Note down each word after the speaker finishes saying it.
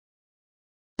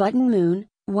Button Moon,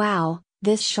 wow,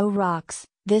 this show rocks.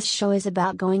 This show is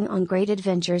about going on great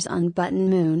adventures on Button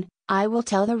Moon. I will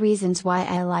tell the reasons why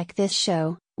I like this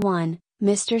show. 1.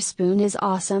 Mr. Spoon is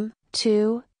awesome.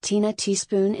 2. Tina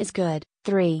Teaspoon is good.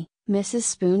 3. Mrs.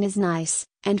 Spoon is nice.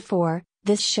 And 4.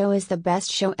 This show is the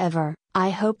best show ever.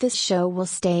 I hope this show will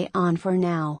stay on for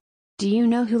now. Do you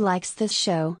know who likes this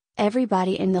show?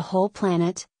 Everybody in the whole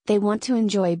planet. They want to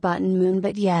enjoy Button Moon,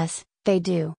 but yes, they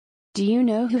do. Do you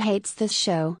know who hates this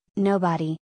show?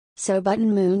 Nobody. So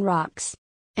Button Moon rocks.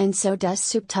 And so does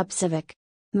SnIpeZ.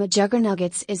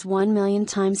 Majuggernuggets is 1,000,000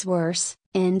 times worse.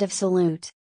 End of salute.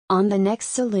 On the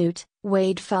next salute,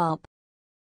 Wade Phelp.